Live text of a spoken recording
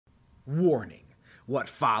Warning. What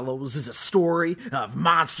follows is a story of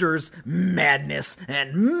monsters, madness,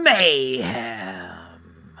 and mayhem.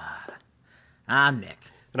 I'm Nick.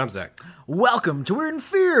 And I'm Zach. Welcome to Weird and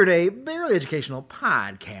Feared, a barely educational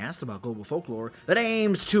podcast about global folklore that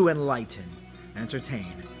aims to enlighten,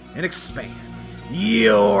 entertain, and expand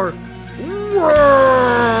your world.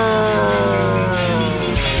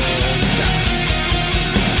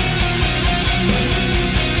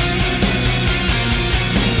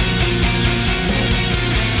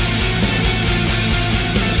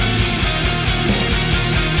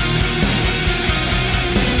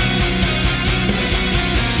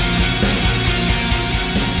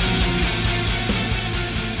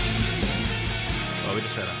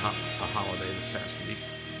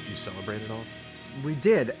 We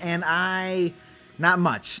did, and not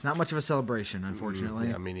much of a celebration, unfortunately.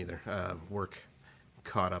 Yeah, me neither. Work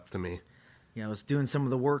caught up to me. Yeah, I was doing some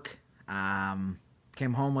of the work,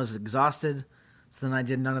 came home, was exhausted, so then I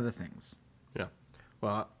did none of the things. Yeah.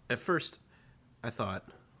 Well, at first, I thought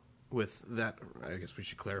with that, I guess we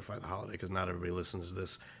should clarify the holiday, because not everybody listens to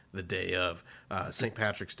this the day of St.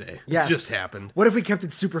 Patrick's Day. Yes. It just happened. What if we kept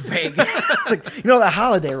it super vague? Like, the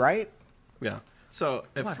holiday, right? Yeah. So,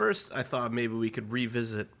 at first, I thought maybe we could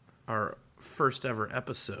revisit our first ever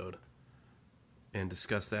episode and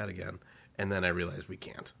discuss that again. And then I realized we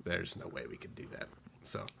can't. There's no way we could do that.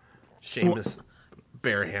 So, Seamus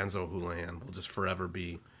Bare Hands O'Houlihan will just forever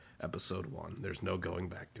be episode 1. There's no going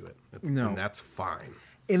back to it. No. And that's fine.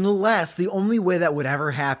 Unless the only way that would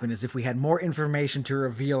ever happen is if we had more information to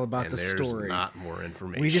reveal about the story. And there's not more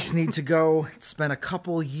information. We just need to go spend a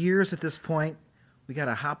couple years at this point. We got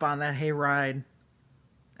to hop on that hayride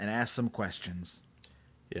and ask some questions.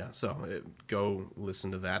 Yeah, so go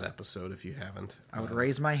listen to that episode if you haven't. I would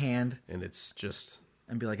raise my hand. And it's just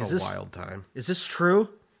and be like, a wild time. Is this true?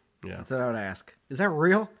 Yeah. That's what I would ask. Is that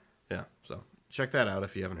real? Yeah, so check that out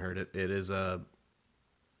if you haven't heard it. It is a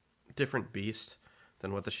different beast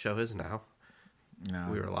than what the show is now. No.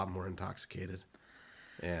 We were a lot more intoxicated.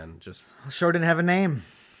 And just... The show didn't have a name.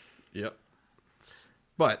 Yep.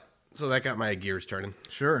 But, so that got my gears turning.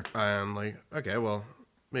 Sure. I'm like, okay, well...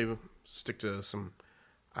 Maybe stick to some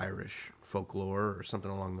Irish folklore or something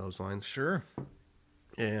along those lines. Sure.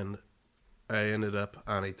 And I ended up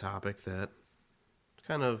on a topic that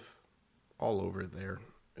kind of all over there,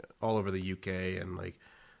 all over the UK and like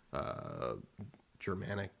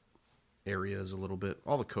Germanic areas a little bit,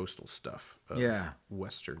 all the coastal stuff of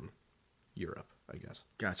Western Europe, I guess.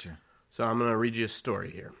 Gotcha. So I'm going to read you a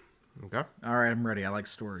story here. Okay? All right, I'm ready. I like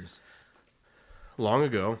stories. Long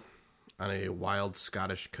ago, on a wild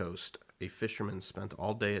Scottish coast, a fisherman spent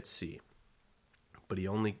all day at sea, but he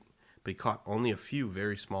caught only a few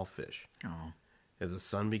very small fish. Oh. As the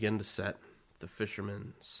sun began to set, the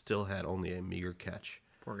fisherman still had only a meager catch.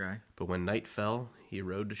 Poor guy. But when night fell, he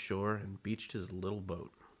rowed to shore and beached his little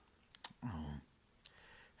boat. Oh.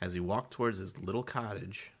 As he walked towards his little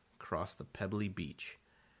cottage across the pebbly beach,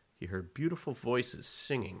 he heard beautiful voices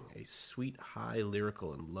singing a sweet, high,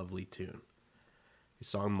 lyrical, and lovely tune. A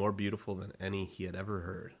song more beautiful than any he had ever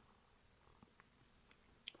heard.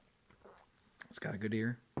 It's got a good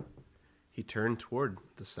ear. He turned toward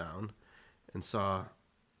the sound and saw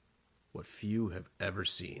what few have ever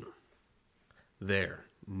seen. There,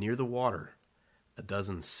 near the water, a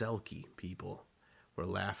dozen Selkie people were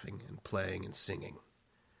laughing and playing and singing.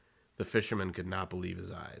 The fisherman could not believe his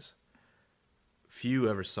eyes. Few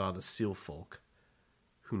ever saw the seal folk,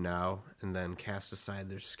 who now and then cast aside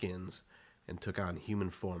their skins and took on human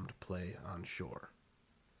form to play on shore.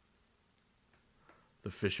 The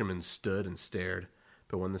fisherman stood and stared,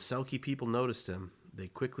 but when the Selkie people noticed him, they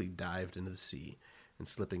quickly dived into the sea, and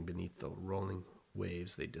slipping beneath the rolling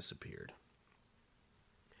waves, they disappeared.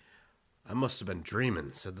 I must have been dreaming,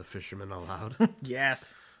 said the fisherman aloud.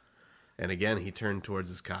 Yes. And again he turned towards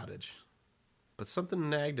his cottage. But something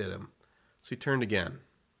nagged at him, so he turned again,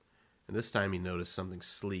 and this time he noticed something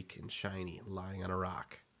sleek and shiny lying on a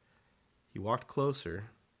rock. He walked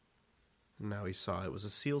closer, and now he saw it was a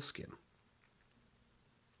sealskin.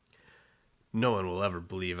 No one will ever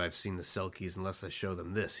believe I've seen the Selkies unless I show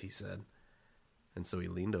them this, he said. And so he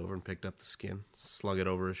leaned over and picked up the skin, slung it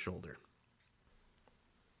over his shoulder.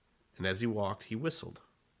 And as he walked, he whistled,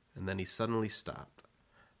 and then he suddenly stopped.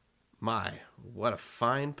 My, what a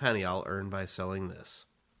fine penny I'll earn by selling this.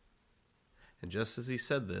 And just as he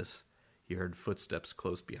said this, he heard footsteps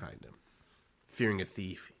close behind him. Fearing a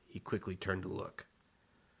thief, he quickly turned to look.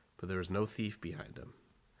 But there was no thief behind him.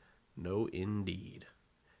 No, indeed.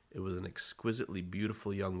 It was an exquisitely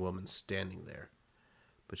beautiful young woman standing there,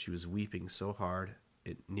 but she was weeping so hard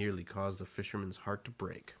it nearly caused the fisherman's heart to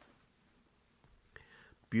break.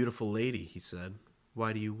 "Beautiful lady," he said,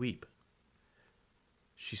 "why do you weep?"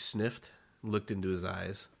 She sniffed, looked into his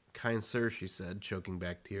eyes. "Kind sir," she said, choking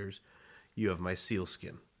back tears, "you have my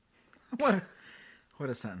sealskin. What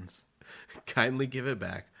a sentence. Kindly give it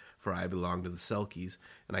back, for I belong to the Selkies,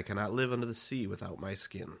 and I cannot live under the sea without my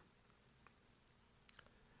skin."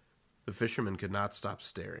 The fisherman could not stop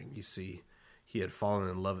staring. You see, he had fallen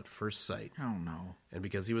in love at first sight, Oh, no. and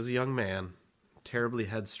because he was a young man, terribly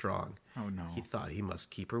headstrong, Oh, no. he thought he must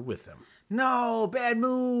keep her with him. No, bad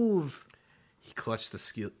move. He clutched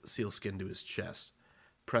the sealskin to his chest,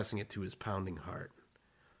 pressing it to his pounding heart.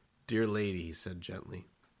 "Dear lady," he said gently,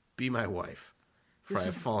 "be my wife, for I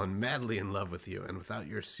have fallen madly in love with you, and without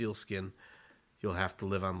your sealskin, you'll have to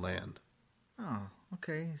live on land. Oh,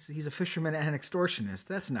 okay. So he's a fisherman and an extortionist.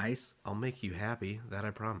 That's nice. I'll make you happy, that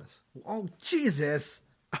I promise." Oh, Jesus.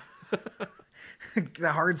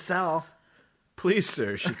 The hard sell. "Please,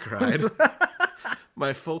 sir," she cried.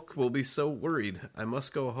 "My folk will be so worried. I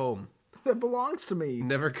must go home. That belongs to me.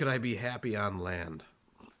 Never could I be happy on land."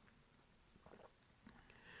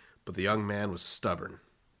 But the young man was stubborn.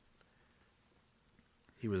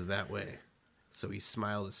 He was that way. So he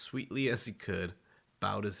smiled as sweetly as he could,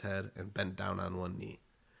 bowed his head, and bent down on one knee.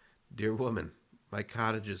 "Dear woman, my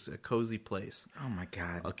cottage is a cozy place. Oh, my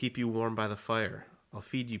God. I'll keep you warm by the fire. I'll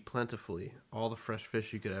feed you plentifully, all the fresh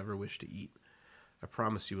fish you could ever wish to eat. I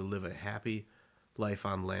promise you will live a happy life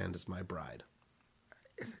on land as my bride."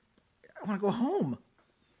 I want to go home.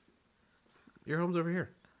 Your home's over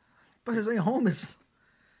here. But his way home is...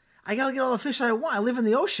 I got to get all the fish I want. I live in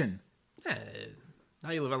the ocean. Yeah,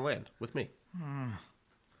 now you live on land with me.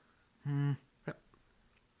 Yeah.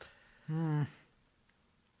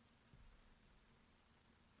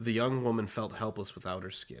 The young woman felt helpless without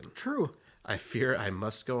her skin. True. "I fear I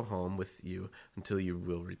must go home with you until you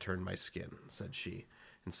will return my skin," said she.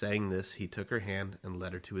 And saying this, he took her hand and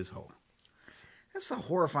led her to his home. That's a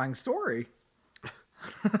horrifying story.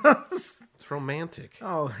 It's romantic.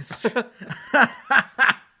 Oh,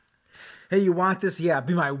 hey, you want this? Yeah,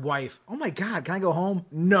 be my wife. Oh, my God. Can I go home?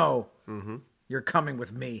 No. Mm-hmm. You're coming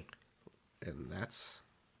with me. And that's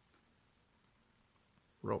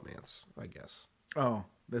romance, I guess. Oh,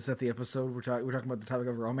 is that the episode we're talking about the topic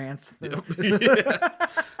of romance?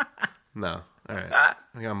 No. All right.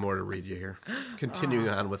 I got more to read you here. Continuing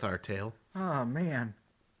on with our tale. Oh, man.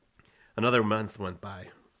 Another month went by.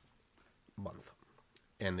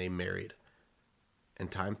 And they married.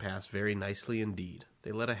 And time passed very nicely indeed.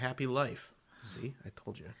 They led a happy life. See, I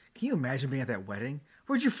told you. Can you imagine being at that wedding?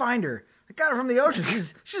 Where'd you find her? I got her from the ocean.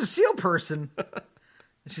 She's a seal person. And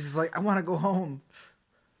she's just like, I want to go home.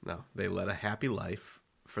 No, they led a happy life,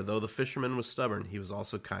 for though the fisherman was stubborn, he was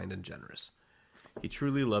also kind and generous. He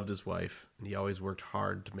truly loved his wife, and he always worked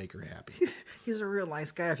hard to make her happy. He's a real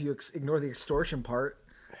nice guy if you ignore the extortion part.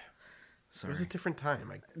 Sorry. It was a different time,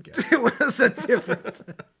 I guess. It was a difference.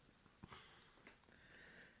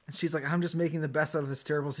 And she's like, I'm just making the best out of this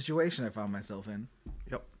terrible situation I found myself in.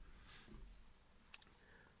 Yep.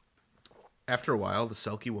 After a while, the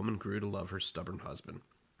Selkie woman grew to love her stubborn husband.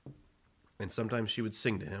 And sometimes she would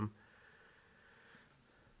sing to him.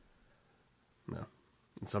 No.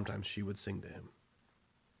 And sometimes she would sing to him.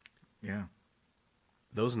 Yeah.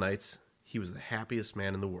 Those nights, he was the happiest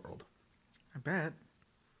man in the world. I bet.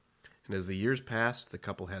 And as the years passed, the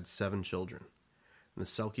couple had 7 children. And the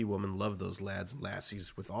Selkie woman loved those lads and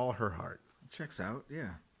lassies with all her heart. Checks out,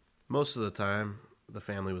 yeah. Most of the time, the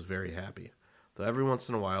family was very happy. Though every once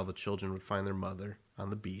in a while, the children would find their mother on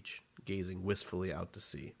the beach, gazing wistfully out to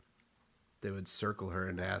sea. They would circle her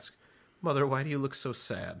and ask, "Mother, why do you look so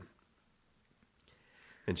sad?"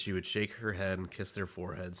 And she would shake her head and kiss their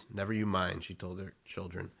foreheads. "Never you mind," she told their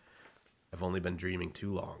children. "I've only been dreaming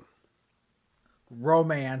too long."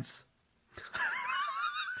 Romance.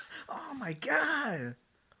 Oh my God.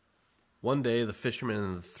 One day, the fisherman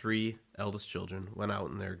and the 3 eldest children went out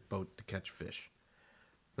in their boat to catch fish.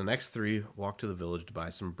 The next 3 walked to the village to buy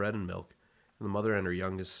some bread and milk, and the mother and her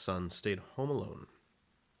youngest son stayed home alone.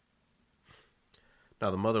 Now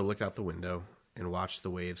the mother looked out the window and watched the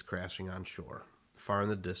waves crashing on shore. Far in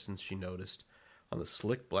the distance, she noticed, on the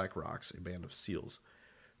slick black rocks, a band of seals,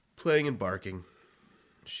 playing and barking.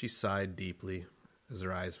 She sighed deeply as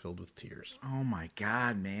her eyes filled with tears. Oh my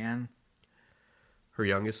God, man. Her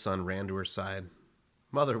youngest son ran to her side.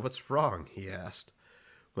 "Mother, what's wrong?" he asked.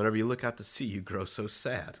 "Whenever you look out to sea, you grow so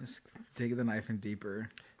sad." Just taking the knife in deeper.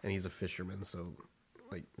 And he's a fisherman, so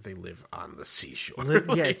they live on the seashore.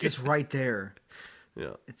 Yeah, it's just right there.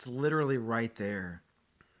 Yeah. It's literally right there.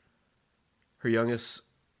 Her youngest,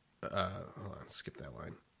 hold on, skip that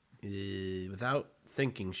line. Without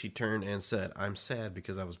thinking, she turned and said, "I'm sad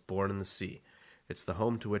because I was born in the sea. It's the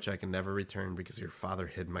home to which I can never return because your father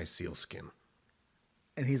hid my sealskin.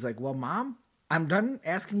 And he's like, well, Mom, I'm done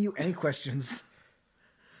asking you any questions.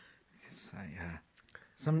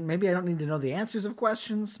 Maybe I don't need to know the answers of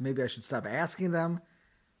questions. Maybe I should stop asking them.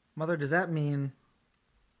 Mother, does that mean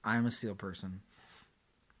I'm a seal person?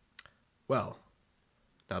 Well,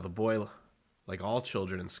 now the boy, like all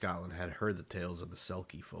children in Scotland, had heard the tales of the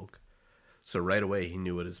Selkie folk. So right away he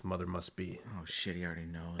knew what his mother must be. Oh, shit, he already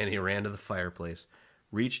knows. And he ran to the fireplace,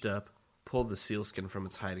 reached up, pulled the sealskin from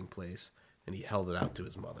its hiding place, and he held it out to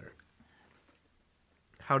his mother.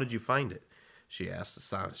 How did you find it? She asked,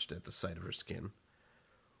 astonished at the sight of her skin.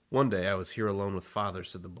 One day I was here alone with Father,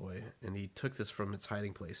 said the boy, and he took this from its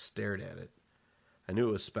hiding place, stared at it. I knew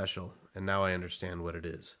it was special, and now I understand what it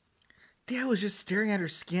is. Dad was just staring at her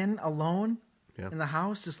skin alone Yeah. in the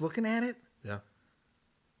house, just looking at it? Yeah.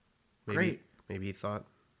 Great. Maybe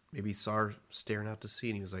he saw her staring out to sea,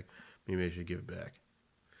 and he was like, maybe I should give it back.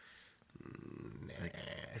 It's like,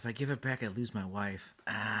 if I give it back, I lose my wife.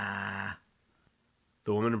 Ah.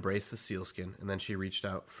 The woman embraced the sealskin, and then she reached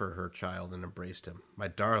out for her child and embraced him. My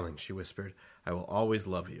darling, she whispered, I will always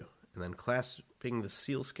love you. And then clasping the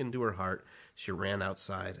sealskin to her heart, she ran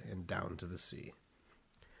outside and down to the sea.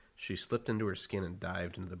 She slipped into her skin and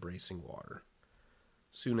dived into the bracing water.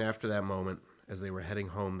 Soon after that moment, as they were heading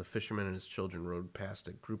home, the fisherman and his children rode past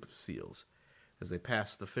a group of seals. As they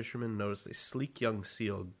passed, the fisherman noticed a sleek young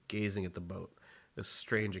seal gazing at the boat, a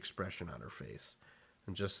strange expression on her face.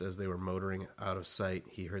 And just as they were motoring out of sight,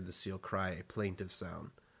 he heard the seal cry a plaintive sound,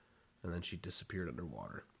 and then she disappeared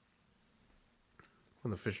underwater.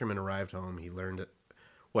 When the fisherman arrived home, he learned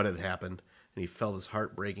what had happened, and he felt his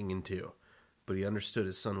heart breaking in two. But he understood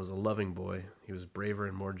his son was a loving boy. He was braver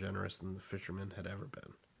and more generous than the fisherman had ever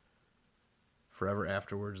been. Forever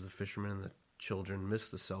afterwards, the fisherman and the children missed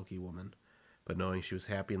the Selkie woman, but knowing she was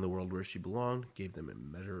happy in the world where she belonged, gave them a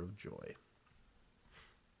measure of joy.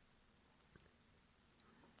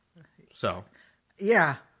 So,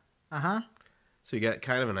 Yeah. Uh-huh. so you got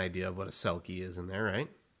kind of an idea of what a Selkie is in there, right?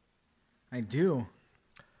 I do.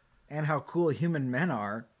 And how cool human men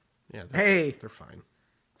are. Yeah. Hey! They're fine.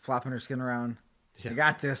 Flopping her skin around. Yeah. I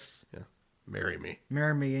got this. Yeah. Marry me.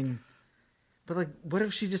 Marry me. But, like, what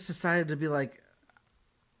if she just decided to be like,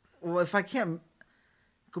 well, if I can't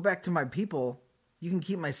go back to my people, you can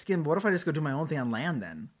keep my skin, but what if I just go do my own thing on land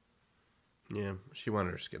then? Yeah. She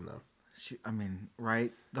wanted her skin, though.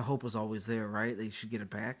 Right? The hope was always there, right? That you should get it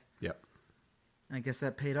back. Yep. And I guess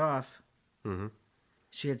that paid off. Mm-hmm.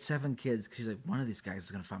 She had 7 kids. She's like, one of these guys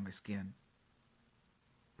is going to find my skin.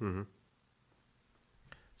 Mm-hmm.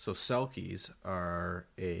 So Selkies are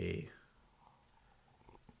a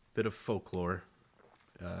bit of folklore.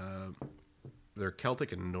 They're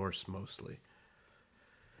Celtic and Norse mostly.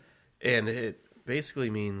 And it basically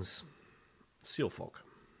means seal folk.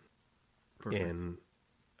 Perfect. And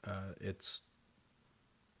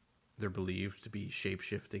they're believed to be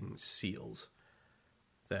shape-shifting seals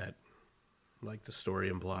that, like the story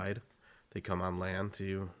implied, they come on land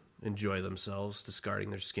to enjoy themselves, discarding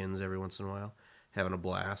their skins every once in a while, having a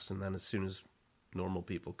blast, and then as soon as normal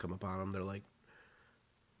people come upon them, they're like,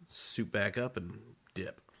 suit back up and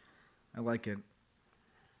dip. I like it.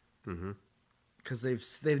 Mm-hmm. Because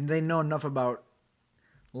they know enough about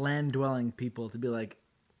land-dwelling people to be like,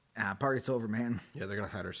 party's over, man. Yeah, they're gonna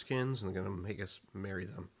hide our skins and they're gonna make us marry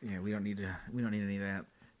them. Yeah, we don't need any of that.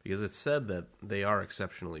 Because it's said that they are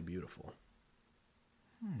exceptionally beautiful.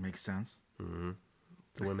 Makes sense. Mm-hmm.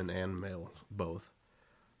 The women and male both.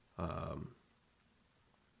 And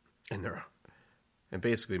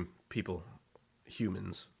basically people,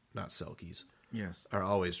 humans, not Selkies, Yes. are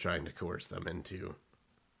always trying to coerce them into,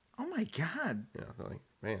 Oh my God. you know, they're like,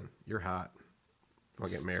 man, you're hot.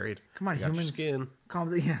 Want to get married? Come on, You got your humans. skin. Calm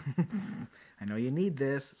down. Yeah. I know you need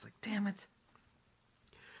this. It's like, damn it.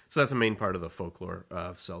 So that's the main part of the folklore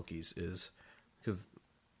of Selkies, is because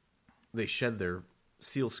they shed their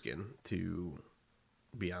seal skin to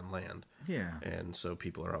be on land. Yeah. And so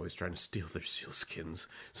people are always trying to steal their seal skins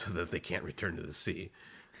so that they can't return to the sea.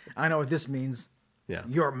 I know what this means. Yeah.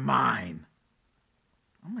 You're mine.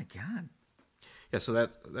 Oh my God. Yeah, so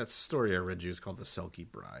that story I read you is called The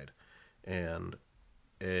Selkie Bride. And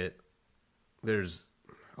there's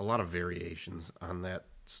a lot of variations on that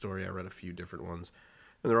story. I read a few different ones.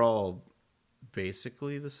 And they're all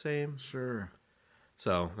basically the same. Sure.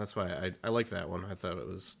 So that's why I liked that one. I thought it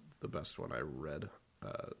was the best one I read,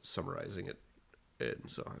 summarizing it.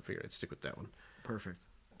 And so I figured I'd stick with that one. Perfect.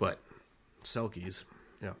 But Selkies,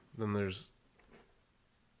 yeah. Then there's,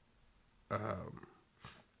 they're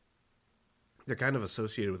kind of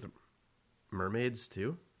associated with mermaids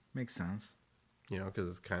too. Makes sense. You know, because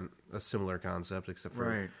it's kind of a similar concept, except for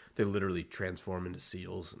Right. they literally transform into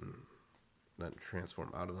seals and then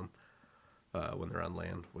transform out of them when they're on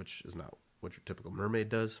land, which is not what your typical mermaid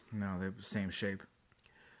does. No, they're the same shape.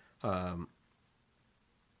 And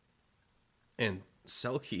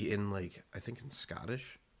Selkie in like I think in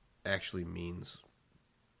Scottish actually means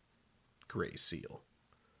gray seal.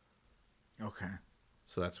 Okay.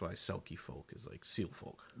 So that's why Selkie folk is like seal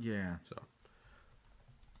folk. Yeah, So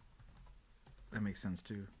that makes sense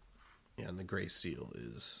too. yeah, and the gray seal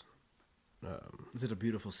is Is it a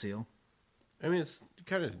beautiful seal? I mean it's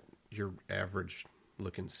kind of your average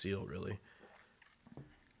looking seal really.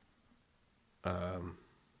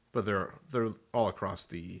 But they're all across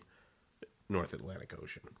the North Atlantic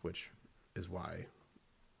Ocean, which is why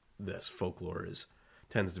this folklore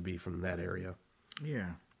tends to be from that area.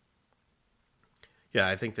 Yeah. Yeah,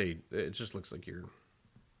 I think it just looks like your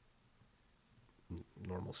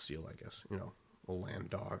normal seal, I guess. You know, a land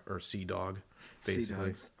dog or sea dog, basically. Sea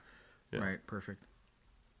dogs. Yeah. Right, perfect.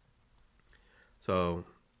 So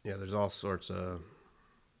yeah, there's all sorts of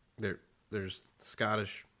there's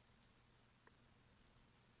Scottish,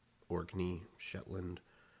 Orkney, Shetland,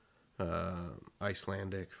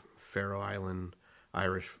 Icelandic, Faroe Island,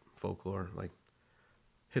 Irish folklore, like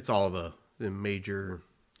hits all the major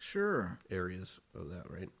Sure. areas of that,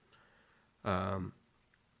 right?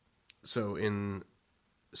 So in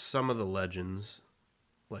some of the legends,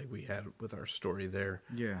 like we had with our story there,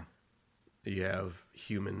 Yeah. you have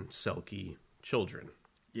human Selkie children.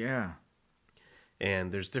 Yeah.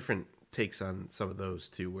 And there's different takes on some of those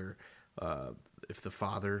too, where if the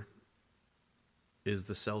father is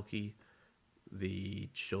the Selkie, the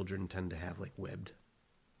children tend to have like webbed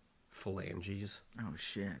phalanges, Oh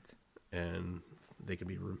shit. and they can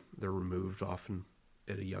be they're removed often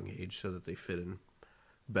at a young age so that they fit in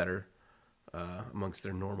better amongst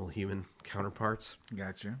their normal human counterparts.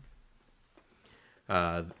 Gotcha.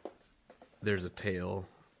 There's a tale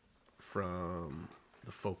from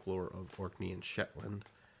the folklore of Orkney and Shetland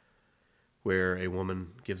where a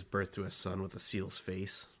woman gives birth to a son with a seal's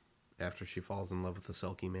face after she falls in love with the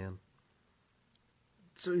Selkie man.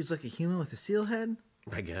 So he's like a human with a seal head?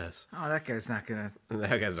 I guess. Oh, that guy's not gonna.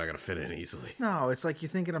 That guy's not going to fit in easily. No, it's like you're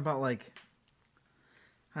thinking about like.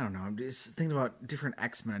 I don't know. I'm just thinking about different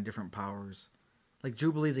X-Men and different powers. Like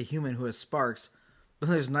Jubilee's a human who has sparks, but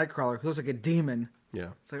then there's Nightcrawler who looks like a demon. Yeah.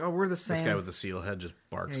 It's like, oh, we're the same. This guy with the seal head just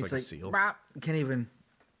Yeah, barks he's like a seal. "Bop," can't even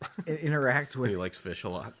interact with. He likes fish a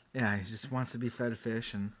lot. Yeah, he just wants to be fed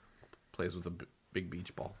fish, and Plays with a big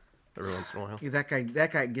beach ball every once in a while. that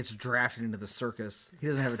guy gets drafted into the circus. He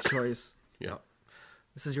doesn't have a choice. Yeah.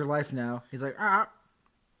 This is your life now. He's like, Yeah.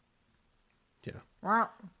 I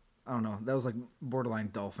don't know. That was like borderline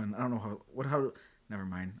dolphin. I don't know how. Never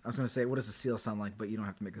mind. I was gonna say, what does a seal sound like? But you don't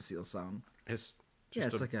have to make a seal sound. It's Yeah,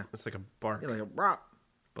 just it's like a bark, Yeah, like a rah,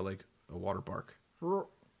 but like a water bark. rah,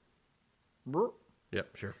 rah.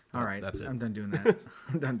 Yep, sure. All right, That's it. I'm done doing that.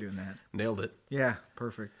 I'm done doing that. Nailed it. Yeah,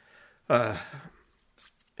 perfect. And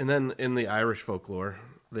then in the Irish folklore,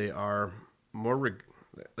 they are more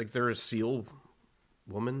like they're a seal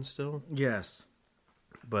woman still, Yes.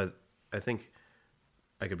 but I think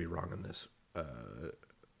I could be wrong on this.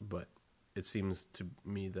 But it seems to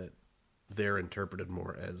me that they're interpreted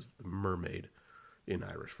more as the mermaid in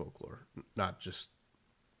Irish folklore, not just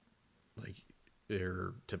like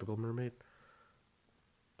their typical mermaid.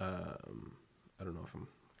 I don't know if I'm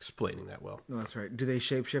explaining that well. No, that's right. Do they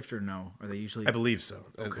shapeshift or no? Are they usually? I believe so.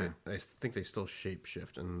 Okay. I think they still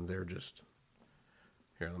shapeshift, and they're just...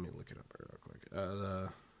 Here, let me look it up real quick.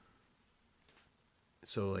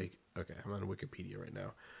 So, like, okay, I'm on Wikipedia right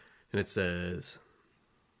now, and it says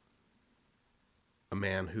a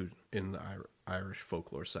man who, in the Irish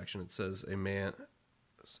folklore section, it says a man...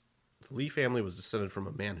 The Lee family was descended from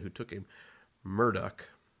a man who took a Murdoch,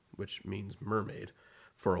 which means mermaid,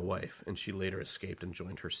 for a wife, and she later escaped and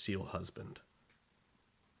joined her seal husband,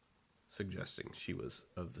 suggesting she was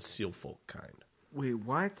of the seal folk kind. Wait,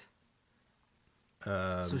 what?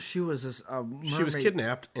 So she was this mermaid She was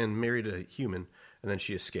kidnapped and married a human, and then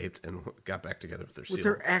she escaped and got back together with her seal. with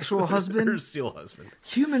her actual husband. Her seal husband.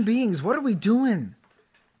 Human beings, what are we doing?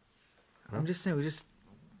 I'm just saying, we just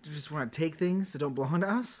want to take things that don't belong to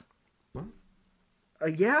us. Well,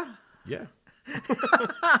 Yeah. yeah.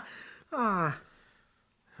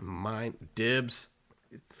 Mine dibs.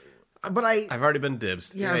 But I've already been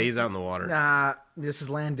dibs. Yeah. Yeah, he's out in the water. Nah, this is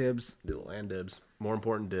land dibs. The land dibs. More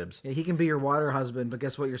important dibs. Yeah, he can be your water husband, but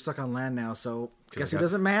guess what? You're stuck on land now, so guess who I got-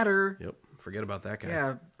 doesn't matter? Yep. Forget about that guy.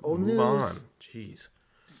 Yeah, old Move news. on. Jeez.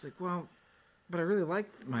 It's like, well, but I really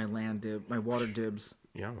like my land dib, my water dibs.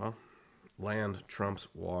 Yeah, well, land trumps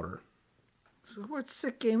water. So what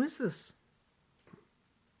sick game is this?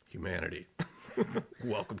 Humanity.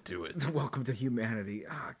 Welcome to it. Welcome to humanity.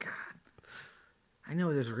 Oh, God. I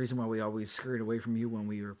know there's a reason why we always scurried away from you when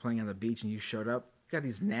we were playing on the beach and you showed up. You got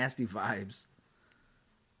these nasty vibes.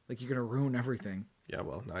 Like you're going to ruin everything. Yeah,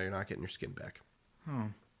 well, now you're not getting your skin back. Oh.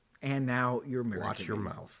 And now you're married. Watch to your me.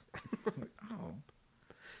 mouth. Oh.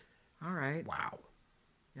 All right. Wow.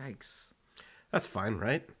 Yikes. That's fine,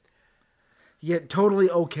 right? Yeah, totally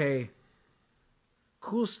okay.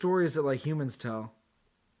 Cool stories that like humans tell.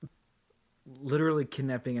 Literally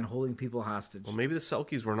kidnapping and holding people hostage. Well, maybe the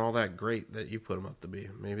Selkies weren't all that great that you put them up to be.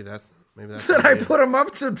 Maybe that's that I put them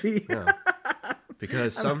up to be. Yeah.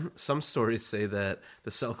 Because some stories say that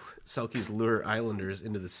the Selkies lure islanders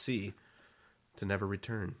into the sea to never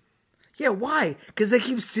return. Yeah, why? Because they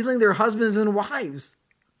keep stealing their husbands and wives.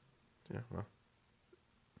 Yeah, well.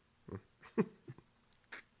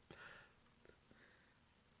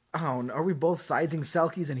 Oh, are we both siding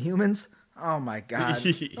Selkies and humans? Oh my God.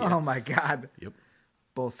 Yeah. Oh my God. Yep.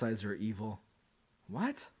 Both sides are evil.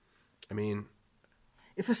 What? I mean,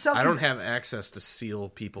 If a Selkie... I don't have access to seal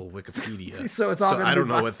people Wikipedia, So it's all gonna I be don't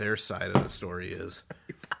know biased. what their side of the story is.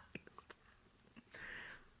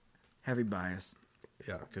 Heavy bias.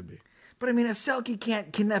 Yeah, it could be. But I mean, a Selkie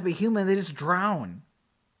can't kidnap a human. They just drown.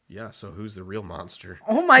 Yeah, so who's the real monster?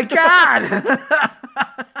 Oh my God.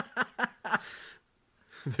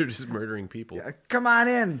 They're just murdering people. Come on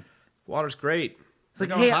in. Water's great. like,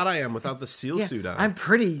 Look how hey, hot I am without the seal Yeah, suit on. I'm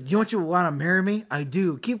pretty. You want to marry me? I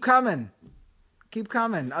do. Keep coming. Keep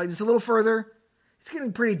coming. Just a little further. It's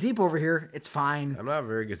getting pretty deep over here. It's fine. I'm not a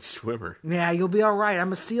very good swimmer. Yeah, you'll be all right.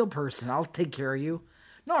 I'm a seal person. I'll take care of you.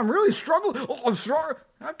 No, I'm really struggling. Oh, I'm sorry.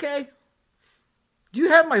 Okay. Do you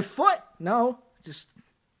have my foot? No. Just.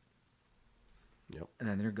 Yep. And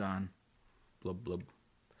then they're gone. Blub blub.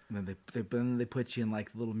 And then they put you in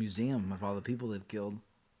like a little museum of all the people they've killed.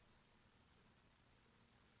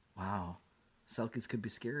 Wow. Selkies could be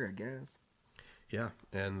scary, I guess. Yeah,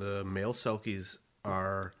 and the male Selkies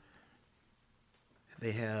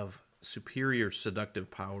they have superior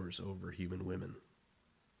seductive powers over human women.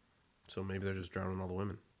 So maybe they're just drowning all the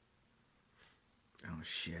women. Oh,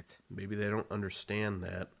 shit. Maybe they don't understand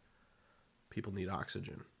that people need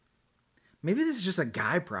oxygen. Maybe this is just a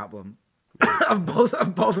guy problem of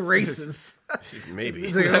both races. Maybe.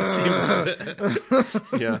 It's like, That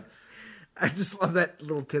seems... Yeah. I just love that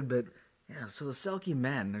little tidbit. Yeah, so the Selkie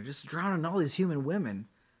men are just drowning all these human women.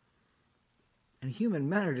 And human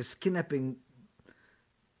men are just kidnapping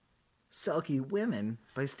Selkie women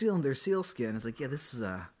by stealing their seal skin. It's like, yeah, this is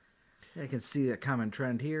I can see a common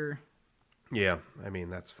trend here. Yeah, I mean,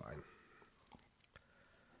 that's fine.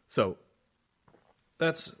 So,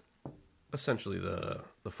 that's essentially the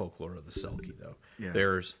folklore of the Selkie, though. Yeah.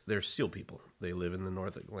 There's seal people. They live in the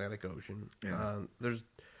North Atlantic Ocean. Yeah. There's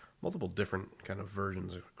multiple different kind of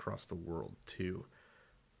versions across the world, too,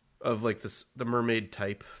 of like the mermaid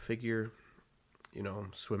type figure,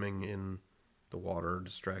 swimming in the water,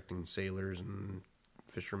 distracting sailors and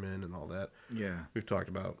fishermen and all that. Yeah. We've talked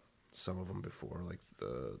about some of them before.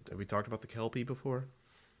 Have we talked about the Kelpie before?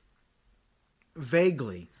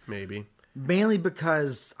 Vaguely. Maybe. Mainly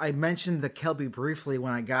because I mentioned the Kelpie briefly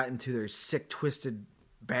when I got into their sick, twisted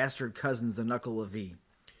bastard cousins, the Knuckle of V.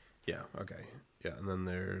 Yeah, okay. Yeah, and then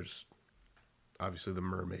there's obviously the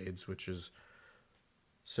mermaids, which is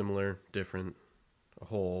similar, different, a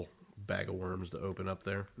whole bag of worms to open up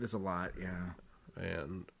there. There's a lot, yeah.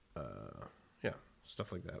 And, yeah,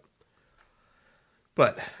 stuff like that.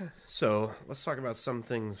 But, so, let's talk about some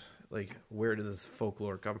things, like, where did this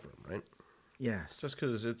folklore come from, right? Yes. Just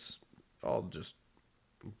because it's all just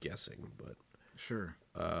guessing, but Sure.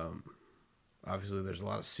 obviously there's a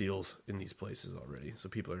lot of seals in these places already, so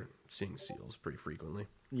people are seeing seals pretty frequently.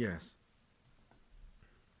 Yes.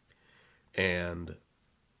 And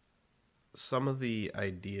some of the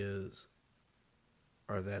ideas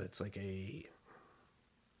are that it's like a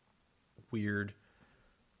weird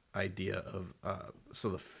idea of so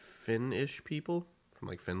the Finnish people from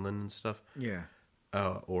like Finland and stuff, Yeah.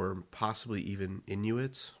 or possibly even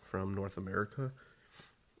Inuits from North America,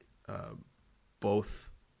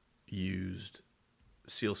 both used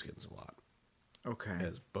sealskins a lot Okay.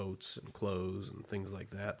 as boats and clothes and things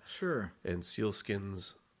like that. Sure. And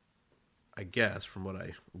sealskins, I guess, from what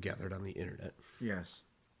I gathered on the internet, Yes.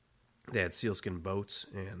 they had sealskin boats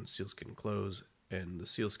and sealskin clothes, and the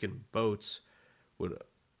sealskin boats would,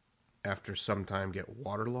 after some time, get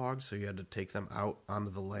waterlogged, so you had to take them out onto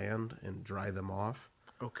the land and dry them off.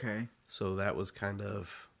 Okay. So that was kind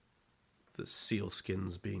of the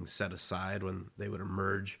sealskins being set aside when they would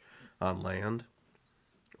emerge on land,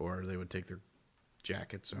 or they would take their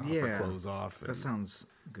jackets off or clothes off. That sounds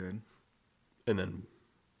good. And then,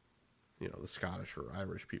 the Scottish or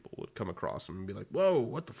Irish people would come across them and be like, "Whoa,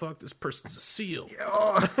 what the fuck? This person's a seal."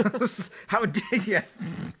 Oh, how did you?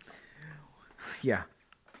 Yeah.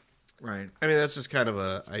 Right. I mean, that's just kind of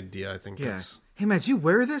a idea. I think that's... Hey, man, did you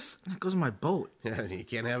wear this? It goes on my boat. Yeah, you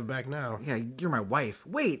can't have it back now. Yeah, you're my wife.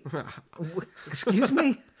 Wait. Excuse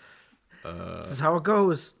me? This is how it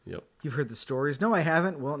goes. Yep. You've heard the stories. No, I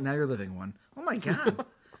haven't. Well, now you're living one. Oh, my God.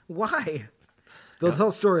 Why? They'll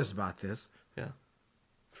tell stories about this. Yeah.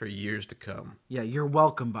 For years to come. Yeah, you're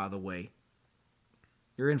welcome, by the way.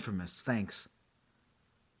 You're infamous. Thanks.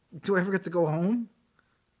 Do I ever get to go home?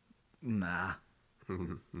 Nah.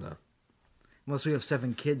 No. Unless we have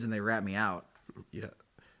 7 kids and they rat me out. Yeah.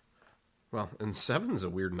 Well, and 7's a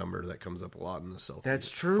weird number that comes up a lot in the Selkie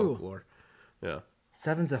That's true. folklore. Yeah.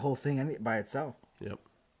 7's a whole thing by itself. Yep.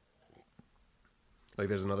 Like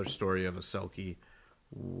there's another story of a Selkie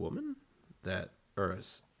woman or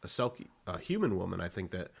a human woman, I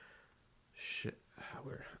think that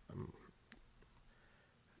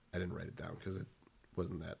I didn't write it down because it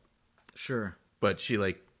wasn't that. Sure. But she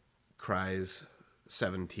cries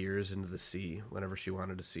 7 tears into the sea whenever she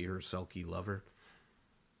wanted to see her Selkie lover.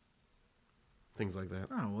 Things like that.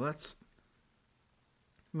 Oh, well, at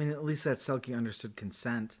least that Selkie understood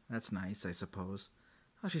consent. That's nice, I suppose.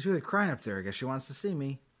 Oh, she's really crying up there. I guess she wants to see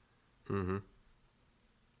me. Mm-hmm.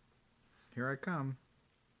 Here I come.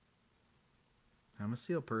 I'm a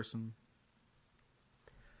seal person.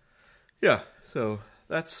 Yeah, so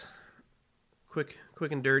that's quick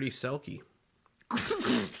and dirty Selkie.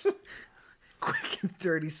 Quick and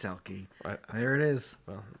dirty Selkie. There it is.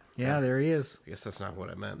 Well, yeah, there he is. I guess that's not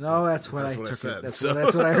what I meant. No, that's what I said. That's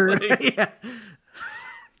what I heard. Yeah.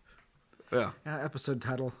 Yeah. Episode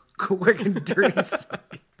title: Quick and dirty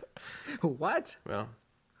Selkie. What? Well,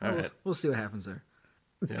 all right. We'll see what happens there.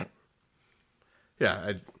 Yeah.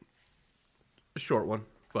 Yeah, a short one,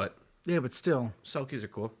 but yeah, but still, Selkies are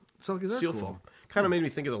cool. Selkies are Seal cool. folk. Kind of made me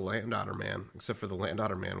think of the Land Otter Man, except for the Land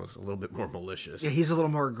Otter Man was a little bit more malicious. Yeah, he's a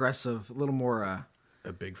little more aggressive, a little more a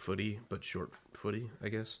big footy, but short footy, I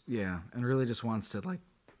guess. Yeah, and really just wants to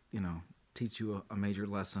teach you a major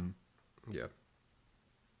lesson. Yeah.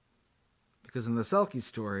 Because in the Selkie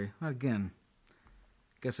story, again,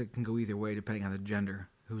 I guess it can go either way depending on the gender.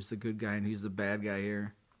 Who's the good guy and who's the bad guy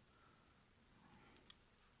here?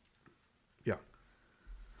 Yeah.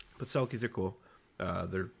 But Selkies are cool.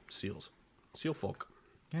 They're seals. Seal folk.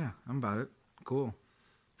 Yeah, I'm about it. Cool.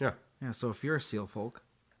 Yeah. Yeah, so if you're a seal folk,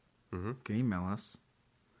 you can email us.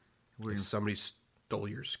 If somebody stole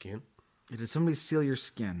your skin, did somebody steal your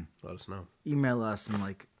skin? let us know. Email us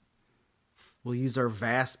and we'll use our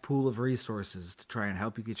vast pool of resources to try and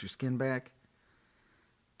help you get your skin back.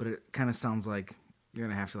 But it kind of sounds like you're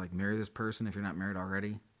going to have to marry this person if you're not married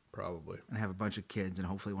already. Probably. And have a bunch of kids, and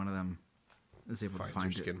hopefully one of them is able to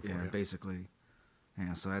find your skin it. for Yeah, you. basically.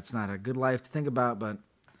 Yeah, so that's not a good life to think about, but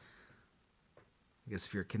I guess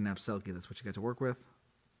if you're a kidnapped Selkie, that's what you got to work with.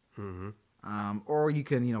 Mm-hmm. Or you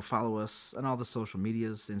can, follow us on all the social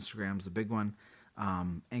medias. Instagram's the big one.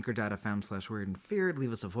 Anchor.fm/Weird and Feared.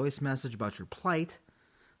 Leave us a voice message about your plight.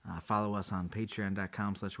 Follow us on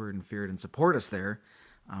patreon.com/Weird and Feared and support us there.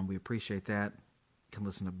 We appreciate that. You can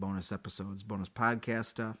listen to bonus episodes, bonus podcast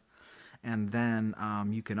stuff. And then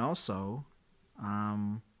you can also... what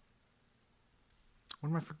am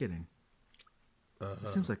I forgetting? It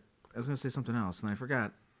seems like I was going to say something else, and I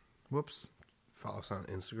forgot. Whoops. Follow us on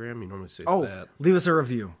Instagram. You normally say that. Leave us a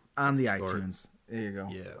review on the iTunes. There you go.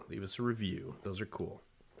 Yeah, leave us a review. Those are cool.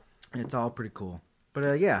 It's all pretty cool.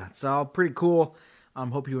 But yeah, it's all pretty cool.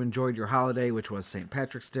 Hope you enjoyed your holiday, which was St.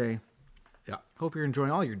 Patrick's Day. Yeah. Hope you're enjoying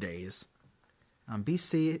all your days. Be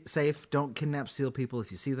safe. Don't kidnap seal people if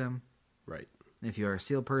you see them. Right. And if you are a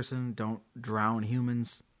seal person, don't drown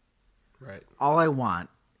humans. Right. All I want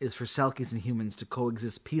is for Selkies and humans to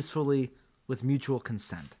coexist peacefully with mutual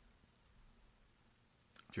consent.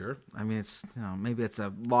 Sure. I mean, it's maybe it's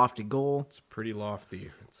a lofty goal. It's pretty lofty.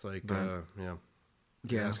 It's like, But- yeah. Yeah.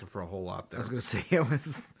 You're asking for a whole lot there. I was going to say,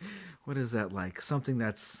 what is that like? Something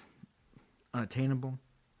that's unattainable?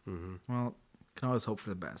 Mm-hmm. Well, can always hope for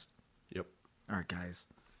the best. Yep. All right, guys.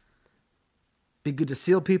 Be good to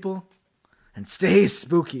seal people and stay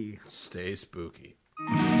spooky. Stay spooky.